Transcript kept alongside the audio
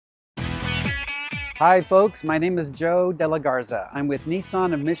Hi folks, my name is Joe De La Garza. I'm with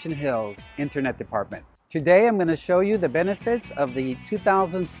Nissan of Mission Hills Internet Department. Today I'm going to show you the benefits of the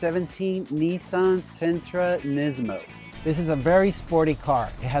 2017 Nissan Sentra Nismo. This is a very sporty car.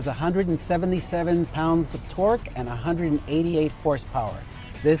 It has 177 pounds of torque and 188 horsepower.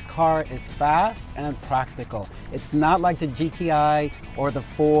 This car is fast and practical. It's not like the GTI or the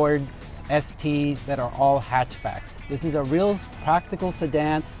Ford STs that are all hatchbacks. This is a real practical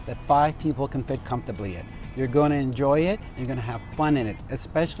sedan that 5 people can fit comfortably in. You're going to enjoy it, you're going to have fun in it,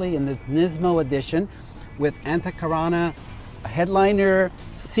 especially in this Nismo edition with Antacarana headliner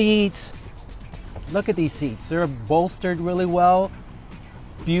seats. Look at these seats, they're bolstered really well,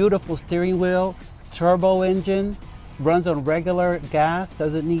 beautiful steering wheel, turbo engine, runs on regular gas,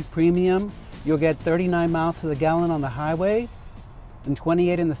 doesn't need premium. You'll get 39 miles to the gallon on the highway and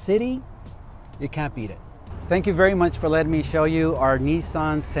 28 in the city. You can't beat it. Thank you very much for letting me show you our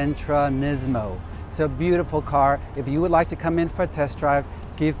Nissan Sentra Nismo. It's a beautiful car. If you would like to come in for a test drive,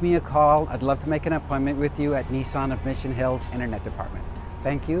 give me a call. I'd love to make an appointment with you at Nissan of Mission Hills Internet Department.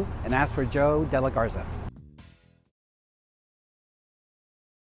 Thank you, and ask for Joe De La Garza.